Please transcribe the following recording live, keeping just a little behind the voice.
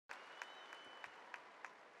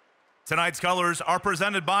Tonight's colors are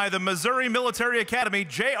presented by the Missouri Military Academy,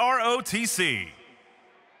 JROTC.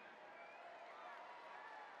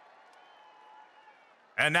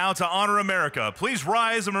 And now to honor America, please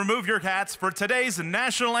rise and remove your hats for today's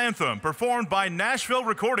national anthem performed by Nashville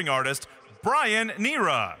recording artist Brian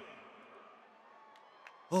Nira.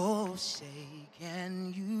 Oh, say,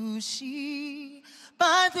 can you see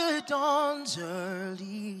by the dawn's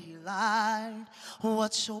early light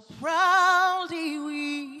what so proudly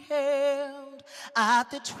we hailed at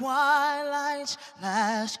the twilight's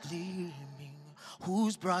last gleaming,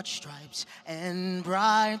 whose broad stripes and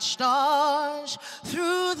bright stars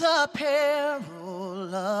through the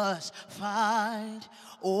perilous fight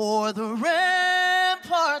o'er the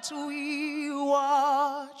ramparts we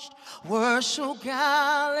watched were so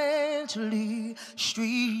gallantly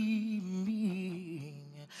streaming,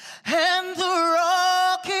 and the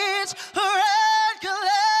rockets' red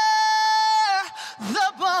glare,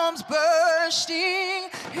 the bombs bursting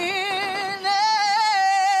in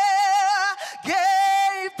air,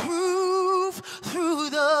 gave proof through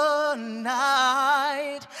the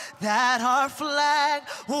night that our flag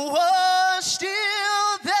was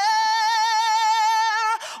still there.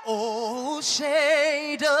 Oh,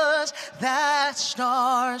 say does that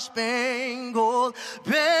star-spangled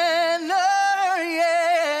banner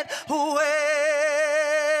yet wave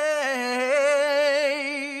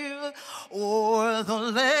o'er the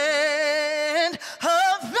land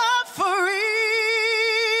of the free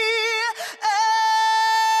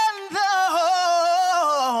and the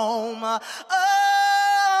home